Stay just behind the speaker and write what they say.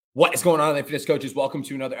What is going on, online fitness coaches? Welcome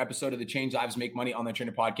to another episode of the Change Lives Make Money Online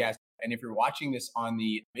Trainer podcast. And if you're watching this on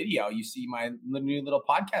the video, you see my new little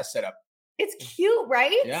podcast setup. It's cute,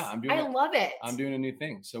 right? Yeah, I love it. I'm doing a new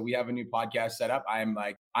thing. So we have a new podcast set up.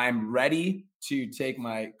 I'm ready to take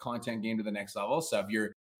my content game to the next level. So if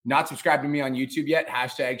you're not subscribed to me on YouTube yet,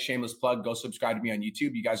 hashtag shameless plug, go subscribe to me on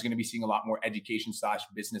YouTube. You guys are going to be seeing a lot more education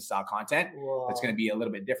 / business style content. That's going to be a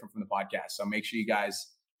little bit different from the podcast. So make sure you guys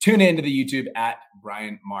tune into the YouTube at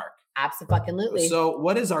Brian Mark. Absolutely. So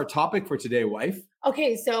what is our topic for today, wife?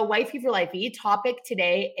 Okay, so wifey for lifey. Topic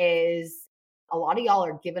today is a lot of y'all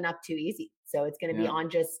are giving up too easy. So it's going to be on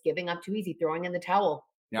just giving up too easy, throwing in the towel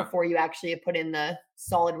before you actually put in the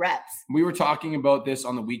solid reps. We were talking about this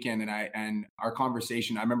on the weekend and our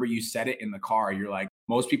conversation, I remember you said it in the car. You're like,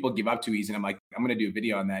 most people give up too easy. And I'm like, I'm going to do a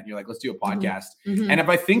video on that. And you're like, let's do a podcast. Mm-hmm. And if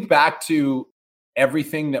I think back to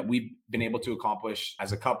everything that we've been able to accomplish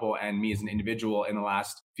as a couple and me as an individual in the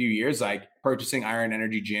last few years, like purchasing Iron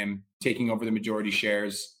Energy Gym, taking over the majority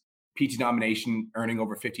shares, PT nomination, earning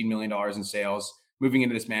over $15 million in sales, moving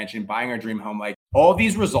into this mansion, buying our dream home, like all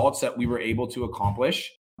these results that we were able to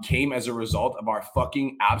accomplish came as a result of our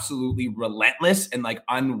fucking absolutely relentless and like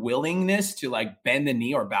unwillingness to like bend the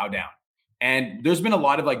knee or bow down. And there's been a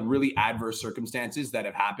lot of like really adverse circumstances that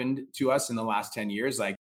have happened to us in the last 10 years,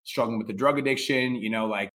 like struggling with the drug addiction,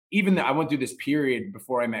 like even I went through this period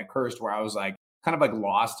before I met Kirst where I was like kind of like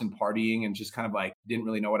lost and partying and just kind of like didn't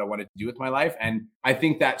really know what I wanted to do with my life. And I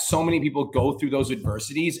think that so many people go through those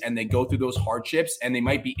adversities and they go through those hardships and they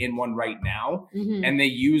might be in one right now. Mm-hmm. And they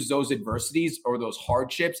use those adversities or those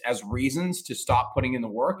hardships as reasons to stop putting in the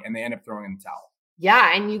work and they end up throwing in the towel.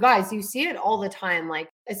 Yeah. And you guys, you see it all the time, like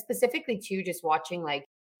specifically too, just watching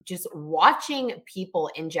people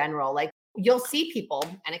in general, like you'll see people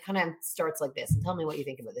and it kind of starts like this. And tell me what you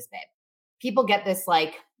think about this, babe. People get this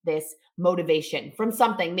motivation from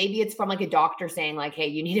something. Maybe it's from like a doctor saying like, hey,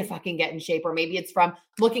 you need to fucking get in shape. Or maybe it's from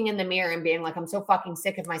looking in the mirror and being like, I'm so fucking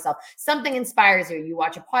sick of myself. Something inspires you. You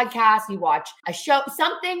watch a podcast, you watch a show,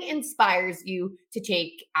 something inspires you to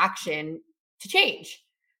take action to change.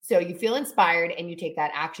 So you feel inspired and you take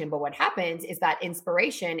that action. But what happens is that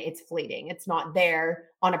inspiration, it's fleeting. It's not there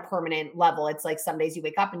on a permanent level. It's like some days you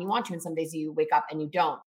wake up and you want to, and some days you wake up and you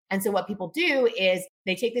don't. And so what people do is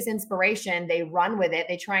they take this inspiration, they run with it,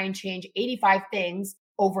 they try and change 85 things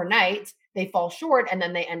overnight, they fall short, and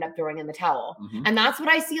then they end up throwing in the towel. Mm-hmm. And that's what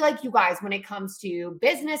I see like you guys when it comes to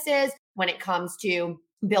businesses, when it comes to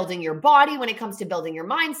building your body, when it comes to building your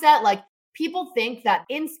mindset. Like people think that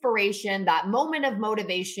inspiration, that moment of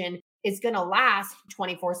motivation is going to last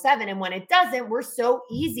 24/7. And when it doesn't, we're so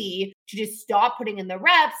easy to just stop putting in the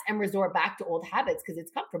reps and resort back to old habits because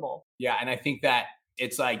it's comfortable. Yeah. And I think that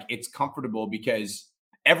it's comfortable because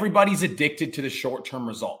everybody's addicted to the short-term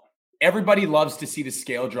result. Everybody loves to see the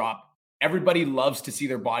scale drop. Everybody loves to see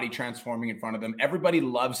their body transforming in front of them. Everybody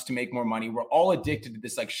loves to make more money. We're all addicted to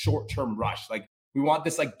this like short-term rush. Like we want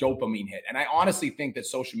this like dopamine hit. And I honestly think that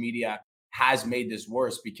social media has made this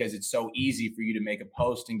worse because it's so easy for you to make a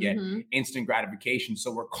post and get instant gratification.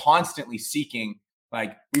 So we're constantly seeking,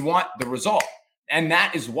 like we want the result. And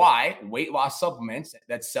that is why weight loss supplements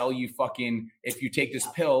that sell you if you take this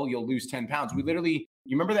pill, you'll lose 10 pounds. You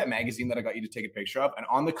remember that magazine that I got you to take a picture of? And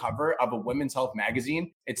on the cover of a women's health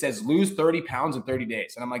magazine, it says lose 30 pounds in 30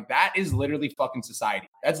 days. And I'm like, that is literally fucking society.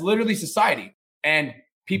 That's literally society. And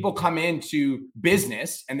people come into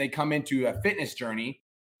business and they come into a fitness journey,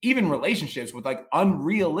 even relationships, with like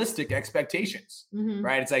unrealistic expectations,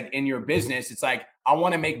 right? It's like in your business, it's like, I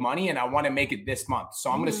want to make money and I want to make it this month.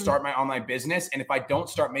 So I'm going to start my online business. And if I don't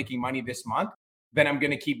start making money this month, then I'm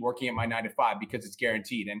going to keep working at my 9 to 5 because it's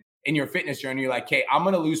guaranteed. And in your fitness journey, you're like, hey, I'm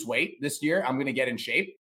going to lose weight this year. I'm going to get in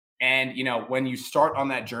shape. And when you start on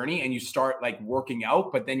that journey and you start like working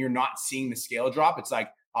out, but then you're not seeing the scale drop, it's like,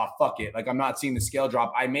 oh, fuck it. Like I'm not seeing the scale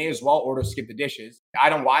drop. I may as well order skip the dishes.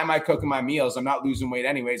 Why am I cooking my meals? I'm not losing weight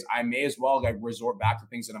anyways. I may as well like resort back to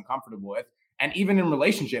things that I'm comfortable with. And even in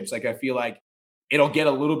relationships, like I feel like it'll get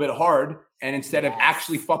a little bit hard. And instead of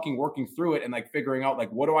actually fucking working through it and like figuring out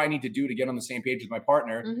like, what do I need to do to get on the same page with my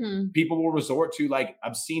partner? People will resort to like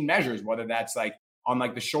obscene measures, whether that's like on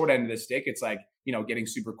like the short end of the stick, it's like, getting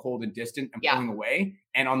super cold and distant and pulling away.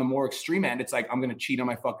 And on the more extreme end, it's like, I'm going to cheat on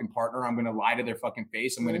my fucking partner. I'm going to lie to their fucking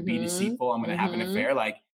face. I'm going to be deceitful. I'm going to have an affair.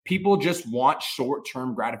 Like people just want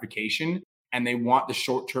short-term gratification and they want the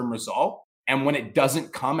short-term result. And when it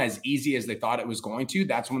doesn't come as easy as they thought it was going to,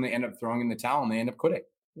 that's when they end up throwing in the towel and they end up quitting.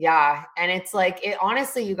 Yeah. And it's like,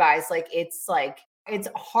 honestly, you guys, it's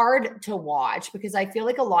hard to watch because I feel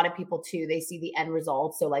like a lot of people too, they see the end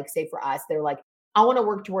result. So like, say for us, they're like, I want to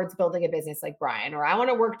work towards building a business like Brian, or I want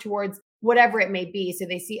to work towards whatever it may be. So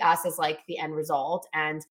they see us as like the end result,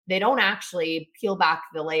 and they don't actually peel back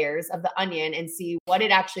the layers of the onion and see what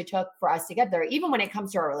it actually took for us to get there, even when it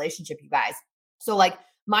comes to our relationship, you guys. So like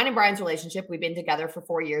mine and Brian's relationship, we've been together for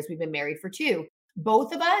 4 years. We've been married for 2.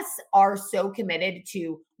 Both of us are so committed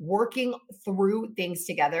to working through things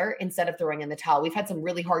together instead of throwing in the towel. We've had some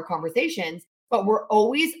really hard conversations, but we're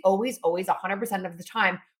always 100% of the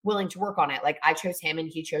time willing to work on it. Like I chose him and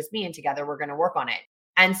he chose me, and together we're going to work on it.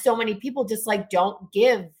 And so many people just like don't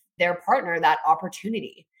give their partner that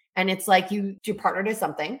opportunity. And it's like your partner does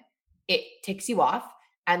something, it ticks you off,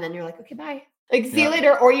 and then you're like, okay, bye. Like, see you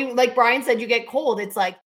later. Or you, like Brian said, you get cold. It's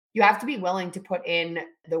like, you have to be willing to put in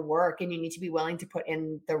the work, and you need to be willing to put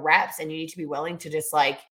in the reps, and you need to be willing to just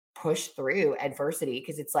like push through adversity.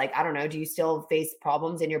 Cause it's like, I don't know, do you still face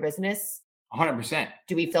problems in your business? 100%.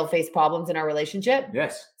 Do we still face problems in our relationship?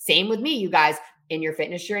 Yes. Same with me, you guys, in your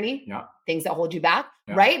fitness journey, yeah. Things that hold you back,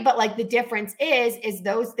 right? But like the difference is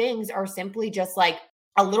those things are simply just like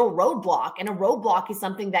a little roadblock, and a roadblock is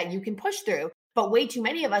something that you can push through. But way too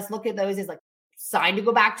many of us look at those as like, sign to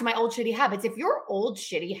go back to my old shitty habits. If your old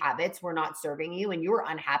shitty habits were not serving you and you were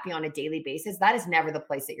unhappy on a daily basis, that is never the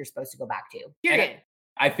place that you're supposed to go back to. Period.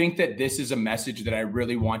 I think that this is a message that I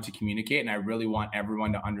really want to communicate, and I really want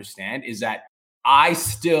everyone to understand, is that I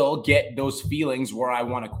still get those feelings where I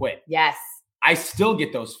want to quit. Yes. I still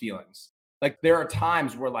get those feelings. Like there are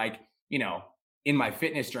times where like, you know, in my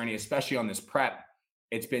fitness journey, especially on this prep,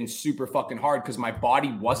 it's been super fucking hard because my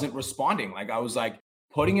body wasn't responding. Like I was like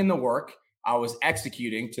putting in the work. I was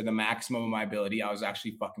executing to the maximum of my ability. I was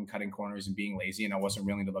actually fucking cutting corners and being lazy. And I wasn't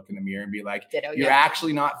willing to look in the mirror and be like, you're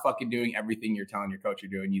actually not fucking doing everything you're telling your coach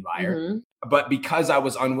you're doing, you liar. Mm-hmm. But because I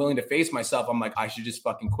was unwilling to face myself, I'm like, I should just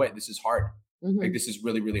fucking quit. This is hard. Mm-hmm. Like, this is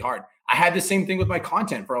really, really hard. I had the same thing with my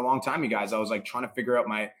content for a long time, you guys. I was like trying to figure out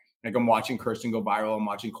like I'm watching Kirsten go viral. I'm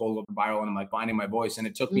watching Cole go viral, and I'm like finding my voice. And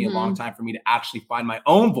it took me a long time for me to actually find my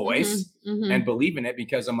own voice and believe in it,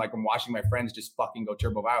 because I'm watching my friends just fucking go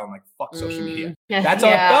turbo viral. I'm like, fuck social media. That's how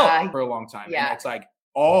it felt for a long time. Yeah. And it's like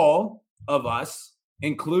all of us,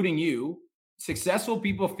 including you, successful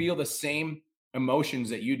people feel the same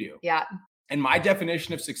emotions that you do. Yeah. And my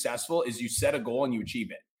definition of successful is you set a goal and you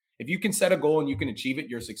achieve it. If you can set a goal and you can achieve it,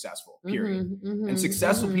 you're successful, period. And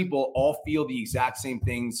successful people all feel the exact same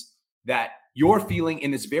things that you're feeling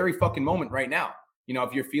in this very fucking moment right now. You know,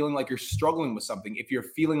 if you're feeling like you're struggling with something, if you're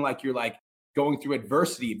feeling like you're like going through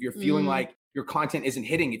adversity, if you're feeling like your content isn't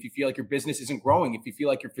hitting, if you feel like your business isn't growing, if you feel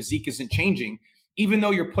like your physique isn't changing, even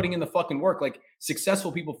though you're putting in the fucking work, like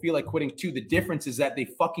successful people feel like quitting too. The difference is that they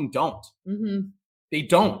fucking don't. They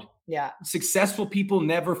don't. Yeah. Successful people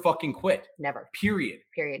never fucking quit. Never. Period.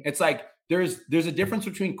 Period. It's like there's a difference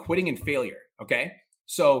between quitting and failure. Okay.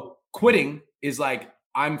 So quitting is like,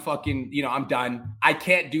 I'm fucking, you know, I'm done. I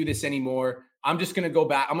can't do this anymore. I'm just going to go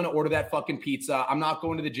back. I'm going to order that fucking pizza. I'm not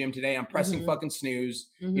going to the gym today. I'm pressing fucking snooze.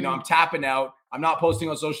 You know, I'm tapping out. I'm not posting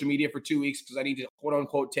on social media for 2 weeks because I need to quote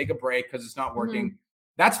unquote take a break because it's not working.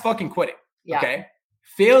 That's fucking quitting. Yeah. Okay.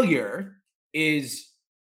 Failure is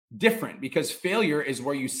different, because failure is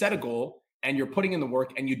where you set a goal and you're putting in the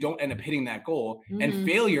work and you don't end up hitting that goal. And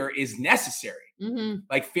failure is necessary.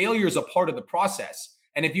 Like failure is a part of the process.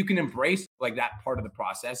 And if you can embrace like that part of the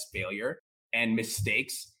process, failure and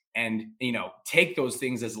mistakes, and, you know, take those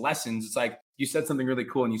things as lessons. It's like you said something really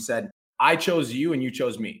cool, and you said, I chose you and you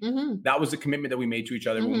chose me. That was the commitment that we made to each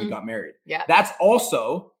other when we got married. Yeah. That's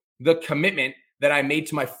also the commitment that I made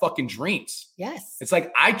to my fucking dreams. Yes. It's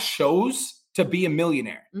like I chose to be a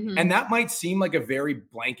millionaire. And that might seem like a very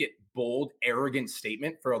blanket, bold, arrogant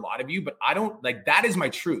statement for a lot of you, but I don't, like, that is my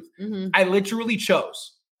truth. I literally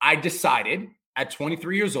chose. I decided at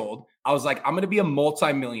 23 years old, I was like, I'm going to be a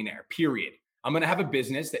multimillionaire, period. I'm going to have a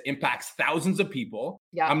business that impacts thousands of people.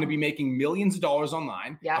 Yeah. I'm going to be making millions of dollars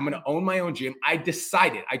online. Yeah. I'm going to own my own gym. I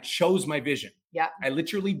decided, I chose my vision. Yeah. I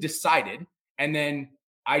literally decided. And then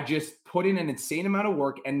I just put in an insane amount of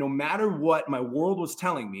work. And no matter what my world was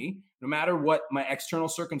telling me, no matter what my external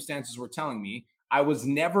circumstances were telling me, I was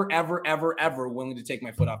never, ever, ever, ever willing to take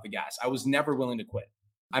my foot off the gas. I was never willing to quit.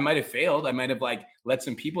 I might have failed. I might have like let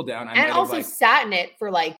some people down. I and also sat in it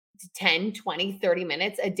for like 10, 20, 30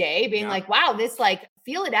 minutes a day being like, wow, this, like,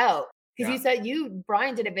 feel it out. Because you said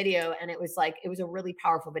Brian did a video, and it was a really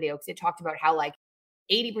powerful video because it talked about how like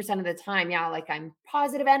 80% of the time, like I'm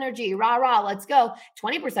positive energy, rah, rah, let's go.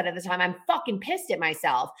 20% of the time, I'm fucking pissed at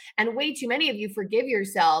myself. And way too many of you forgive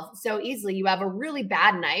yourself so easily. You have a really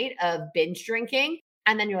bad night of binge drinking,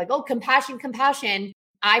 and then you're like, oh, compassion.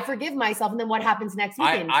 I forgive myself. And then what happens next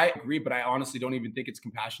weekend? I agree, but I honestly don't even think it's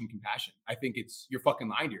compassion. I think you're fucking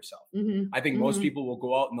lying to yourself. I think most people will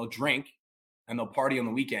go out and they'll drink and they'll party on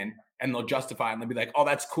the weekend, and they'll justify it and they'll be like, oh,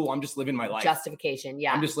 that's cool. I'm just living my life. Justification.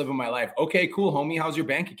 Yeah. I'm just living my life. Okay, cool, homie. How's your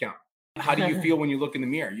bank account? How do you feel when you look in the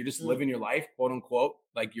mirror? You're just living your life, quote unquote.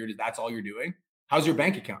 Like that's all you're doing. How's your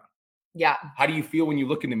bank account? Yeah. How do you feel when you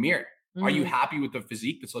look in the mirror? Are you happy with the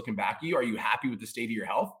physique that's looking back at you? Are you happy with the state of your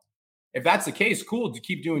health? If that's the case, cool, to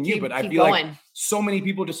keep doing you. But I feel like so many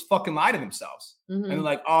people just fucking lie to themselves. And they're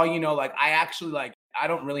like, oh, you know, like I actually I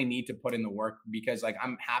don't really need to put in the work because like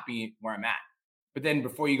I'm happy where I'm at. But then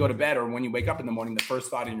before you go to bed or when you wake up in the morning, the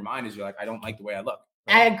first thought in your mind is you're like, I don't like the way I look.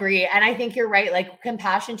 Right? I agree. And I think you're right. Like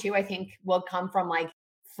compassion too, I think will come from like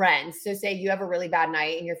friends. So say you have a really bad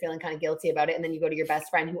night and you're feeling kind of guilty about it. And then you go to your best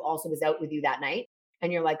friend who also was out with you that night.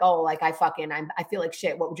 And you're like, oh, like I feel like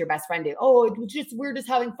shit. What would your best friend do? Oh, it was just, we're just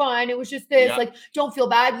having fun. It was just this, like, don't feel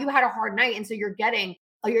bad. You had a hard night. And so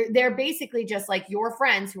they're basically just like your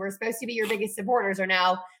friends who are supposed to be your biggest supporters are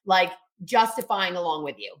now like justifying along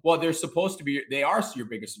with you. Well, they are your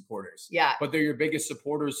biggest supporters. Yeah. But they're your biggest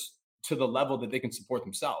supporters to the level that they can support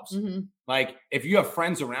themselves. Like if you have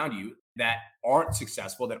friends around you that aren't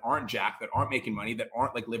successful, that aren't jacked, that aren't making money, that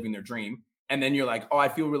aren't like living their dream. And then you're like, oh, I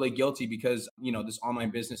feel really guilty because, you know, this online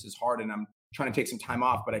business is hard and I'm trying to take some time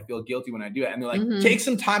off, but I feel guilty when I do it. And they're like, take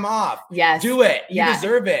some time off. Yes. Do it. You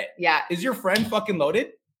deserve it. Yeah. Is your friend fucking loaded?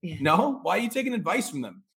 Yeah. No. Why are you taking advice from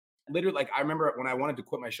them? Literally, like I remember when I wanted to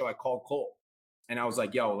quit my show, I called Cole and I was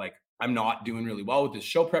like, yo, like I'm not doing really well with this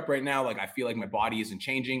show prep right now. Like I feel like my body isn't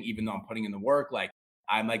changing, even though I'm putting in the work. Like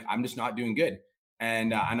I'm just not doing good.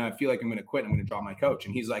 And I feel like I'm going to quit. I'm going to drop my coach.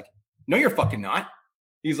 And he's like, no, you're fucking not.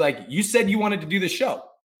 He's like, you said you wanted to do the show.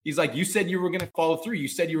 He's like, you said you were going to follow through. You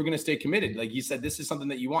said you were going to stay committed. Like you said, this is something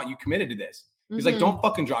that you want. You committed to this. He's like, don't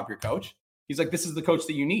fucking drop your coach. He's like, this is the coach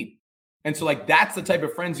that you need. And so like, that's the type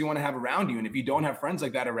of friends you want to have around you. And if you don't have friends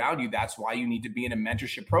like that around you, that's why you need to be in a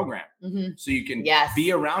mentorship program. So you can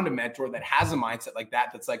be around a mentor that has a mindset like that.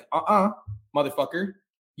 That's like, motherfucker,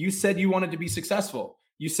 you said you wanted to be successful.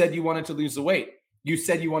 You said you wanted to lose the weight. You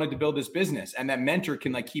said you wanted to build this business, and that mentor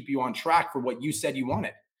can like keep you on track for what you said you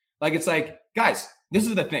wanted. Like, it's like, guys, this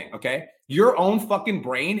is the thing. Okay. Your own fucking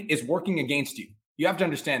brain is working against you. You have to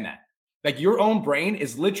understand that. Like your own brain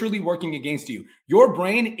is literally working against you. Your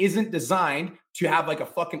brain isn't designed to have like a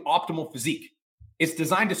fucking optimal physique. It's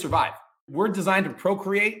designed to survive. We're designed to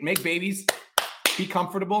procreate, make babies, be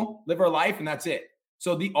comfortable, live our life. And that's it.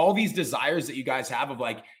 So all these desires that you guys have of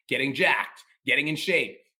like getting jacked, getting in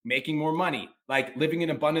shape, making more money, like living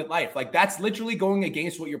an abundant life. Like that's literally going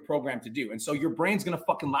against what you're programmed to do. And so your brain's going to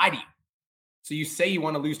fucking lie to you. So you say you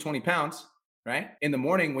want to lose 20 pounds, right? In the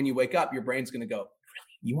morning when you wake up, your brain's going to go, really?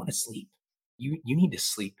 You want to sleep? You need to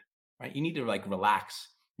sleep, right? You need to like relax.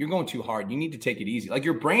 You're going too hard. You need to take it easy. Like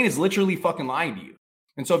your brain is literally fucking lying to you.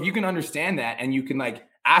 And so if you can understand that and you can like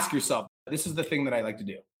ask yourself, this is the thing that I like to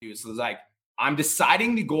do. It's like, I'm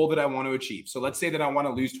deciding the goal that I want to achieve. So let's say that I want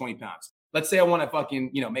to lose 20 pounds. Let's say I want to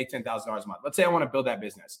fucking, make $10,000 a month. Let's say I want to build that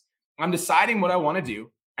business. I'm deciding what I want to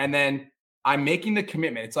do. And then I'm making the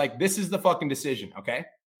commitment. It's like, this is the fucking decision. Okay.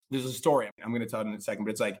 There's a story. I'm going to tell it in a second,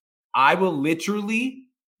 but it's like, I will literally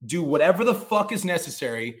do whatever the fuck is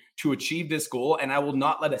necessary to achieve this goal. And I will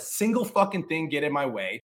not let a single fucking thing get in my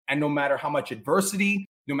way. And no matter how much adversity,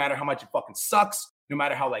 no matter how much it fucking sucks, no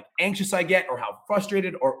matter how like anxious I get or how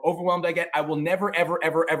frustrated or overwhelmed I get, I will never, ever,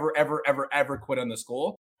 ever, ever, ever, ever, ever quit on this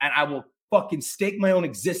goal. And I will fucking stake my own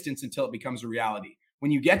existence until it becomes a reality.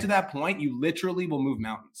 When you get to that point, you literally will move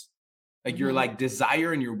mountains. Like your like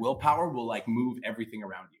desire and your willpower will like move everything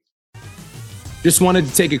around you. Just wanted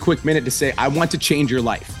to take a quick minute to say, I want to change your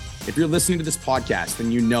life. If you're listening to this podcast,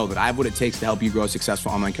 then you know that I have what it takes to help you grow a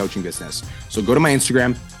successful online coaching business. So go to my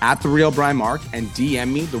Instagram @TheRealBrianMark and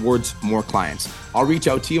DM me the words more clients. I'll reach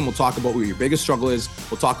out to you and we'll talk about what your biggest struggle is.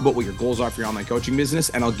 We'll talk about what your goals are for your online coaching business,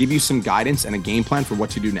 and I'll give you some guidance and a game plan for what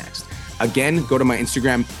to do next. Again, go to my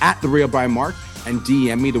Instagram @TheRealBrianMark and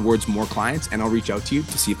DM me the words more clients, and I'll reach out to you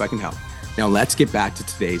to see if I can help. Now let's get back to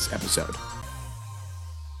today's episode.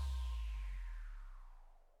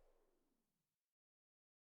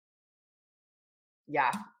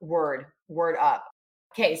 Yeah, word up.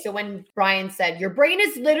 Okay, so when Brian said, your brain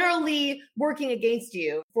is literally working against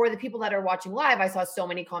you, for the people that are watching live, I saw so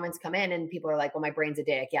many comments come in and people are like, well, my brain's a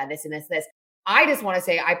dick. Yeah, this and this, this. I just want to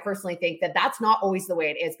say, I personally think that that's not always the way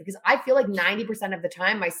it is, because I feel like 90% of the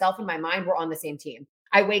time, myself and my mind were on the same team.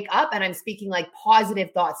 I wake up and I'm speaking like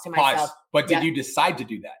positive thoughts to myself. But did you decide to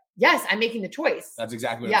do that? Yes, I'm making the choice. That's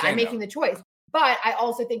exactly what I'm saying. I'm making the choice. But I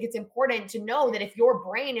also think it's important to know that if your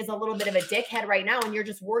brain is a little bit of a dickhead right now and you're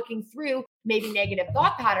just working through maybe negative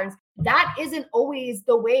thought patterns, that isn't always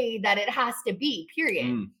the way that it has to be,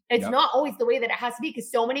 period. It's not always the way that it has to be, because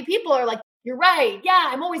so many people are like, you're right. Yeah,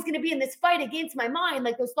 I'm always going to be in this fight against my mind.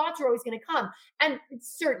 Like those thoughts are always going to come. And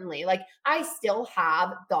certainly, like I still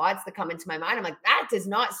have thoughts that come into my mind. I'm like, that does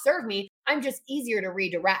not serve me. I'm just easier to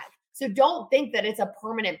redirect. So don't think that it's a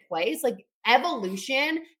permanent place. Like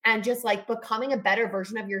evolution and just like becoming a better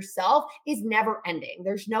version of yourself is never ending.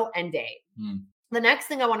 There's no end date. The next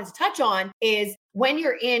thing I wanted to touch on is when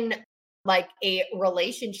you're in like a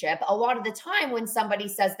relationship, a lot of the time when somebody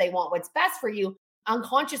says they want what's best for you,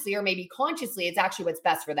 unconsciously or maybe consciously, it's actually what's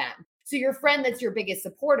best for them. So your friend that's your biggest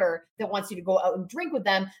supporter that wants you to go out and drink with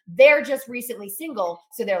them, they're just recently single.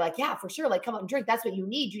 So they're like, yeah, for sure. Like come out and drink. That's what you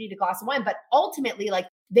need. You need a glass of wine. But ultimately, like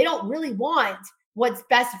they don't really want what's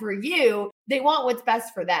best for you. They want what's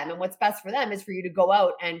best for them. And what's best for them is for you to go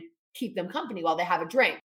out and keep them company while they have a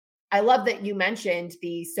drink. I love that you mentioned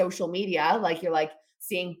the social media. Like you're like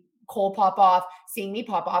seeing Cole pop off, seeing me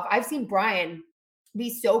pop off. I've seen Brian be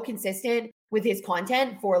so consistent with his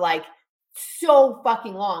content for like so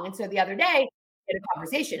fucking long. And so the other day, we had a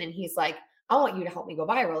conversation and he's like, I want you to help me go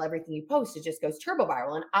viral. Everything you post, it just goes turbo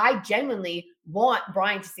viral. And I genuinely want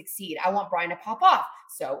Brian to succeed. I want Brian to pop off.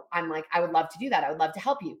 So I'm like, I would love to do that. I would love to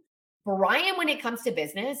help you. Brian, when it comes to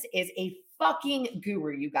business, is a fucking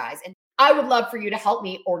guru, you guys. And I would love for you to help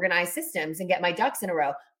me organize systems and get my ducks in a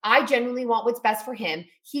row. I genuinely want what's best for him.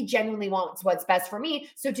 He genuinely wants what's best for me.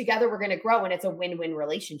 So together we're going to grow and it's a win-win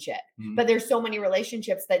relationship. But there's so many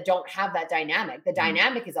relationships that don't have that dynamic. The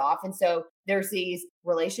dynamic is off. And so there's these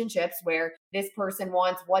relationships where this person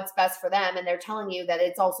wants what's best for them. And they're telling you that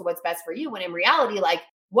it's also what's best for you. When in reality, like,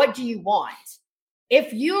 what do you want?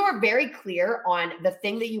 If you are very clear on the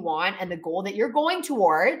thing that you want and the goal that you're going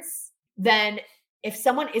towards, then if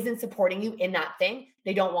someone isn't supporting you in that thing,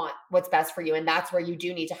 they don't want what's best for you. And that's where you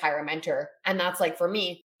do need to hire a mentor. And that's like, for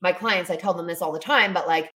me, my clients, I tell them this all the time, but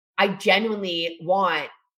like, I genuinely want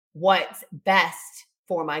what's best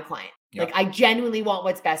for my client. Yep. Like I genuinely want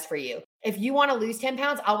what's best for you. If you want to lose 10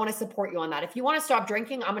 pounds, I want to support you on that. If you want to stop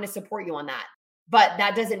drinking, I'm going to support you on that. But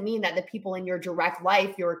that doesn't mean that the people in your direct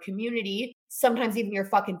life, your community, sometimes even your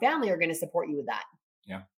fucking family are going to support you with that.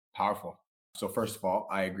 Yeah. Powerful. So first of all,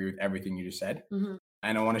 I agree with everything you just said. And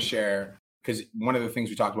I want to share, because one of the things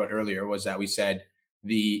we talked about earlier was that we said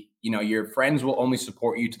your friends will only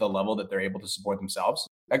support you to the level that they're able to support themselves.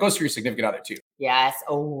 That goes for your significant other too. Yes.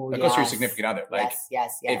 Oh, that goes for your significant other. Like,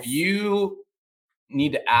 yes. If you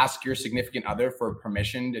need to ask your significant other for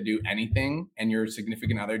permission to do anything and your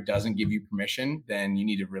significant other doesn't give you permission, then you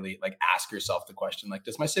need to really like ask yourself the question, like,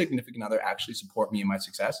 does my significant other actually support me in my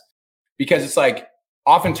success? Because it's like,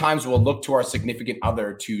 oftentimes we'll look to our significant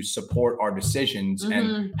other to support our decisions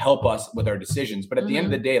and help us with our decisions. But at the end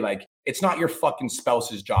of the day, like it's not your fucking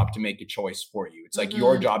spouse's job to make a choice for you. It's like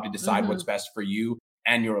your job to decide what's best for you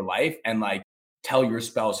and your life and like tell your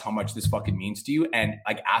spouse how much this fucking means to you and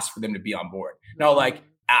like ask for them to be on board. No, like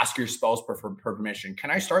ask your spouse for permission. Can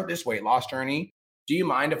I start this weight loss journey? Do you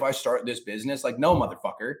mind if I start this business? Like, no,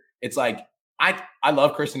 motherfucker. It's like, I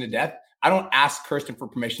love Kirsten to death. I don't ask Kirsten for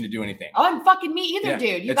permission to do anything. Oh, I'm fucking me either,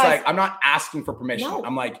 dude. It's like, I'm not asking for permission. No.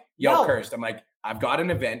 I'm like, yo, Kirsten, I'm like, I've got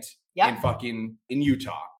an event in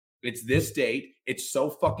Utah. It's this date. It's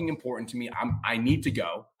so fucking important to me. I need to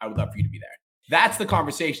go. I would love for you to be there. That's the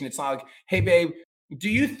conversation. It's not like, hey, babe, do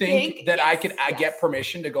you think that I could get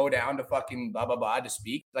permission to go down to fucking blah, blah, blah to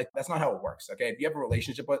speak? Like, that's not how it works. Okay. If you have a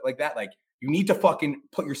relationship like that, like you need to fucking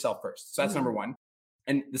put yourself first. So that's number one.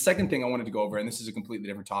 And the second thing I wanted to go over, and this is a completely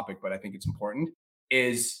different topic, but I think it's important,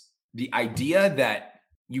 is the idea that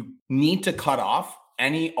you need to cut off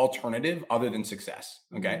any alternative other than success.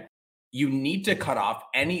 Okay. You need to cut off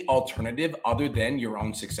any alternative other than your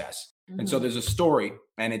own success. And so there's a story,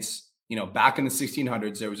 and it's, back in the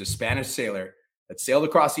 1600s, there was a Spanish sailor that sailed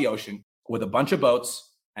across the ocean with a bunch of boats,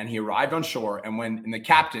 and he arrived on shore. And the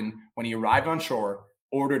captain, when he arrived on shore,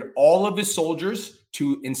 ordered all of his soldiers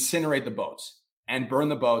to incinerate the boats and burn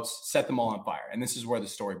the boats, set them all on fire. And this is where the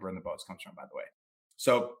story Burn the Boats comes from, by the way.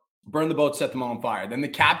 So burn the boats, set them all on fire. Then the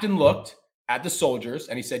captain looked at the soldiers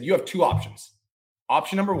and he said, you have two options.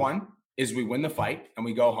 Option number one is we win the fight and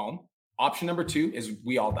we go home. Option number two is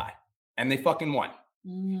we all die. And they fucking won.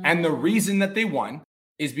 And the reason that they won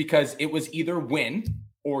is because it was either win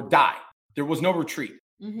or die. There was no retreat.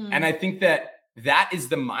 And I think that is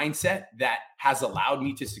the mindset that has allowed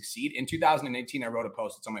me to succeed. In 2018, I wrote a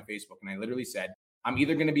post. It's on my Facebook. And I literally said, I'm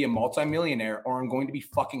either going to be a multimillionaire or I'm going to be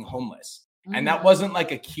fucking homeless. And that wasn't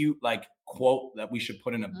like a cute, like quote that we should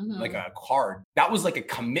put in like a card. That was like a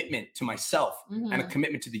commitment to myself and a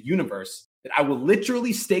commitment to the universe that I will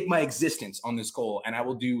literally stake my existence on this goal and I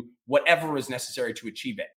will do whatever is necessary to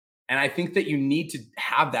achieve it. And I think that you need to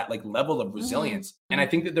have that like level of resilience. And I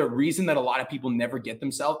think that the reason that a lot of people never get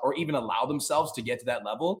themselves or even allow themselves to get to that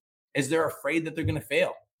level is they're afraid that they're going to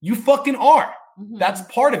fail. You fucking are. That's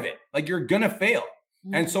part of it. Like you're going to fail.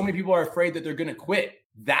 And so many people are afraid that they're going to quit.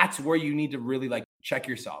 That's where you need to really like check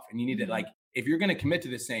yourself. And you need to like, if you're going to commit to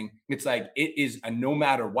this thing, it's like, it is a no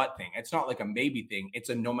matter what thing. It's not like a maybe thing. It's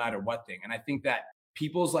a no matter what thing. And I think that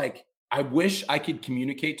people's like, I wish I could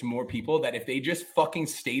communicate to more people that if they just fucking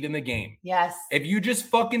stayed in the game. Yes. If you just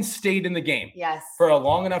fucking stayed in the game. Yes. For a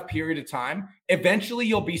long enough period of time, eventually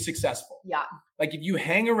you'll be successful. Yeah. Like if you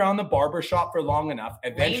hang around the barber shop for long enough,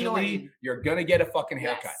 eventually you're going to get a fucking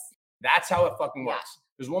haircut. Yes. That's how it fucking works. Yeah.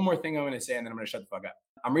 There's one more thing I'm going to say and then I'm going to shut the fuck up.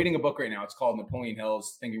 I'm reading a book right now. It's called Napoleon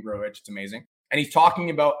Hill's Think and Grow Rich. It's amazing. And he's talking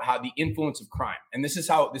about how the influence of crime. And this is,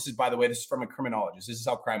 by the way, this is from a criminologist. This is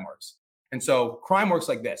how crime works. And so crime works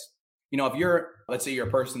like this. You know, if let's say you're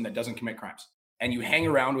a person that doesn't commit crimes and you hang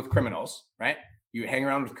around with criminals, right? You hang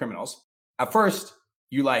around with criminals. At first,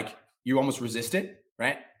 you almost resist it,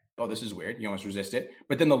 right? Oh, this is weird. You almost resist it.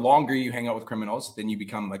 But then the longer you hang out with criminals, then you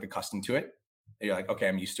become like accustomed to it. And you're like, okay,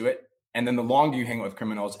 I'm used to it. And then the longer you hang out with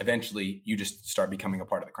criminals, eventually you just start becoming a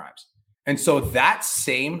part of the crimes. And so that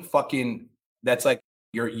same that's like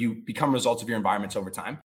you become results of your environments over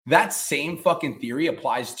time. That same fucking theory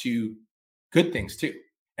applies to good things too.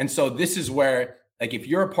 And so this is where, like, if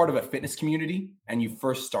you're a part of a fitness community and you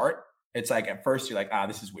first start, it's like at first you're like,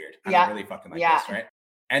 this is weird. I don't really fucking like this, right?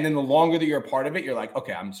 And then the longer that you're a part of it, you're like,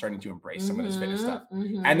 okay, I'm starting to embrace some of this fitness stuff.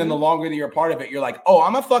 And then the longer that you're a part of it, you're like, oh,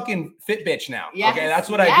 I'm a fucking fit bitch now. Yes. Okay, that's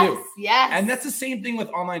what I do. Yes. And that's the same thing with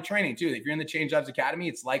online training too. If you're in the Change Lives Academy,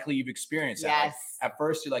 it's likely you've experienced that. Yes. Like, at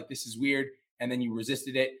first you're like, this is weird. And then you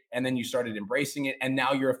resisted it. And then you started embracing it. And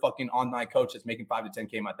now you're a fucking online coach that's making 5 to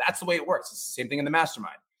 10K a month. That's the way it works. It's the same thing in the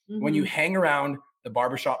mastermind. When you hang around the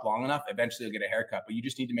barbershop long enough, eventually you'll get a haircut. But you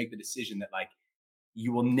just need to make the decision that like,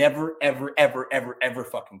 you will never, ever, ever, ever, ever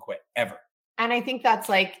fucking quit, ever. And I think that's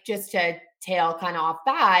like, just to tail kind of off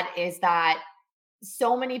that, is that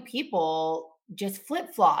so many people just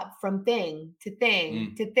flip-flop from thing to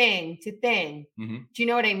thing to thing to thing. Do you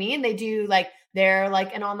know what I mean? They do like, they're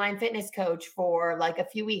like an online fitness coach for like a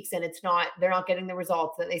few weeks and they're not getting the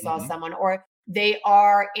results that they saw someone, or they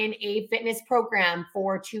are in a fitness program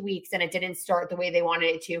for 2 weeks and it didn't start the way they wanted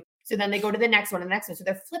it to. So then they go to the next one and the next one. So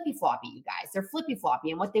they're flippy floppy, you guys. They're flippy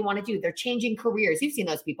floppy. And what they want to do, they're changing careers. You've seen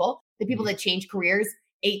those people, the people that change careers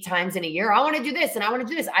 8 times in a year. I want to do this and I want to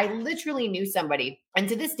do this. I literally knew somebody, and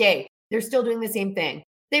to this day, they're still doing the same thing.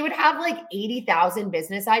 They would have like 80,000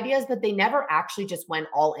 business ideas, but they never actually just went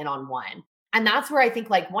all in on one. And that's where I think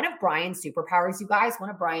like one of Brian's superpowers, you guys, one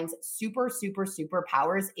of Brian's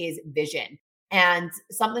superpowers is vision. And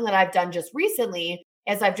something that I've done just recently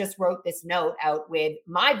is I've just wrote this note out with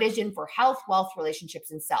my vision for health, wealth,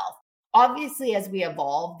 relationships, and self. Obviously, as we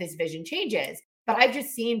evolve, this vision changes. But I've just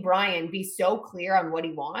seen Brian be so clear on what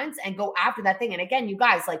he wants and go after that thing. And again, you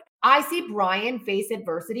guys, like I see Brian face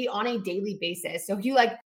adversity on a daily basis. So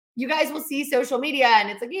you guys will see social media and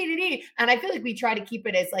it's like, and I feel like we try to keep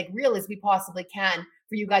it as like real as we possibly can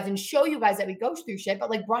for you guys and show you guys that we go through shit. But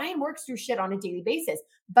like Brian works through shit on a daily basis,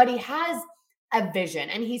 but he has a vision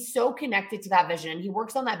and he's so connected to that vision and he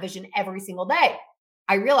works on that vision every single day.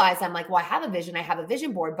 I realized I'm like, well, I have a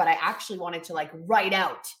vision board, but I actually wanted to like write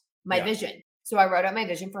out my vision. So I wrote out my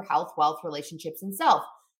vision for health, wealth, relationships, and self.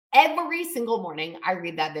 Every single morning I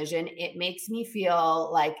read that vision. It makes me feel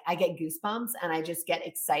like I get goosebumps and I just get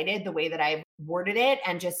excited the way that I've worded it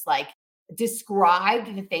and just like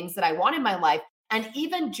described the things that I want in my life. And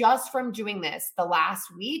even just from doing this the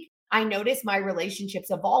last week, I noticed my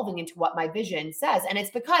relationships evolving into what my vision says. And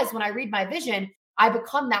it's because when I read my vision, I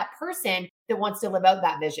become that person that wants to live out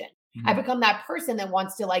that vision. I become that person that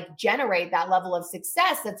wants to like generate that level of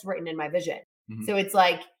success that's written in my vision. So it's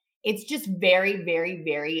like, it's just very, very,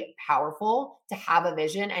 very powerful to have a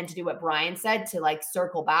vision and to do what Brian said, to like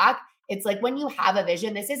circle back. It's like when you have a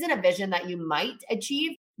vision, this isn't a vision that you might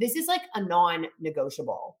achieve. This is like a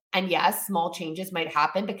non-negotiable. And yes, small changes might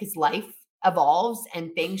happen because life evolves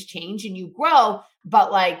and things change and you grow.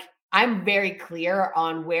 But like, I'm very clear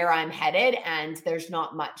on where I'm headed and there's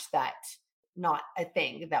not a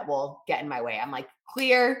thing that will get in my way. I'm like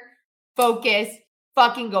clear, focused,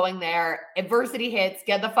 fucking going there. Adversity hits,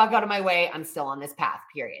 get the fuck out of my way. I'm still on this path,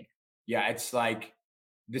 period. Yeah, it's like,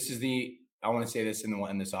 I want to say this and then we'll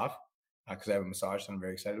end this off because I have a massage that I'm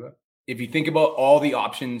very excited about. If you think about all the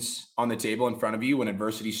options on the table in front of you when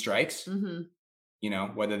adversity strikes, you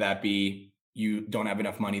know, whether that be you don't have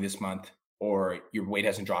enough money this month or your weight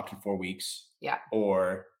hasn't dropped in 4 weeks. Yeah.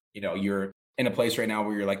 Or, you know, you're in a place right now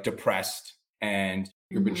where you're like depressed and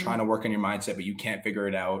you've been trying to work on your mindset, but you can't figure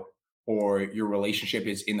it out. or your relationship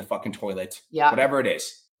is in the fucking toilet, Yeah. whatever it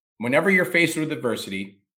is, whenever you're faced with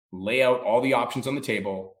adversity, lay out all the options on the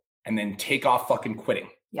table and then take off fucking quitting.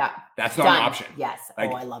 Yeah. That's not an option. Yes.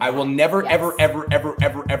 Like, I love I that. will never, Yes. ever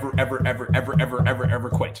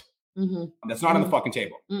quit. That's not on the fucking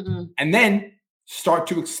table. And then start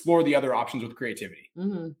to explore the other options with creativity.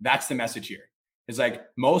 That's the message here. It's like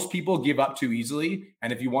most people give up too easily.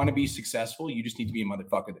 And if you want to be successful, you just need to be a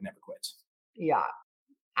motherfucker that never quits. Yeah,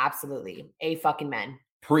 absolutely. A fucking men.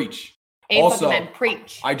 Preach. Also, fucking men.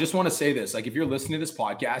 Preach. I just want to say this. Like, if you're listening to this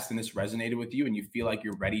podcast and this resonated with you and you feel like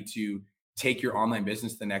you're ready to take your online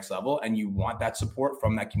business to the next level and you want that support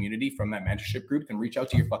from that community, from that mentorship group, then reach out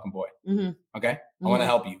to your fucking boy. Okay? I want to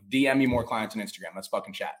help you. DM me more clients on Instagram. Let's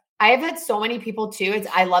fucking chat. I have had so many people too.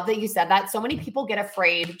 I love that you said that. So many people get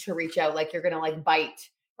afraid to reach out, like you're going to like bite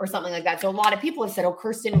or something like that. So a lot of people have said, oh,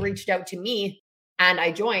 Kirsten reached out to me and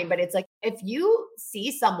I joined. But it's like, if you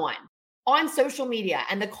see someone on social media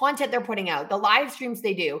and the content they're putting out, the live streams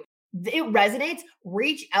they do, it resonates,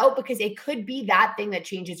 reach out, because it could be that thing that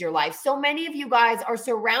changes your life. So many of you guys are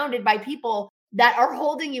surrounded by people that are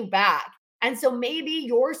holding you back. And so maybe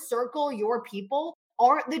your circle, your people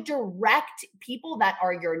aren't the direct people that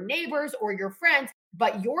are your neighbors or your friends,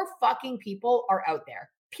 but your fucking people are out there,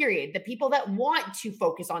 period. The people that want to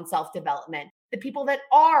focus on self-development, the people that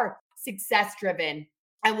are success-driven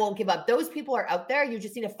and won't give up. Those people are out there. You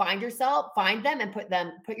just need to find them and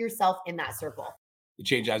put yourself in that circle. The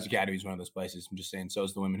Change Lives Academy is one of those places. I'm just saying, so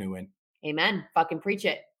is the women who win. Amen. Fucking preach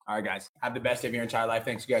it. All right, guys. Have the best day of your entire life.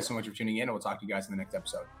 Thanks you guys so much for tuning in, and we'll talk to you guys in the next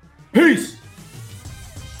episode. Peace.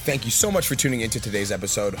 Thank you so much for tuning into today's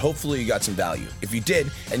episode. Hopefully you got some value. If you did,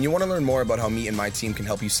 and you want to learn more about how me and my team can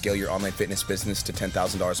help you scale your online fitness business to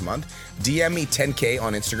 $10,000 a month, DM me 10K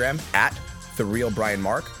on Instagram at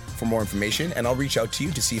TheRealBrianMark for more information, and I'll reach out to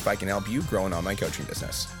you to see if I can help you grow an online coaching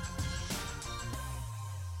business.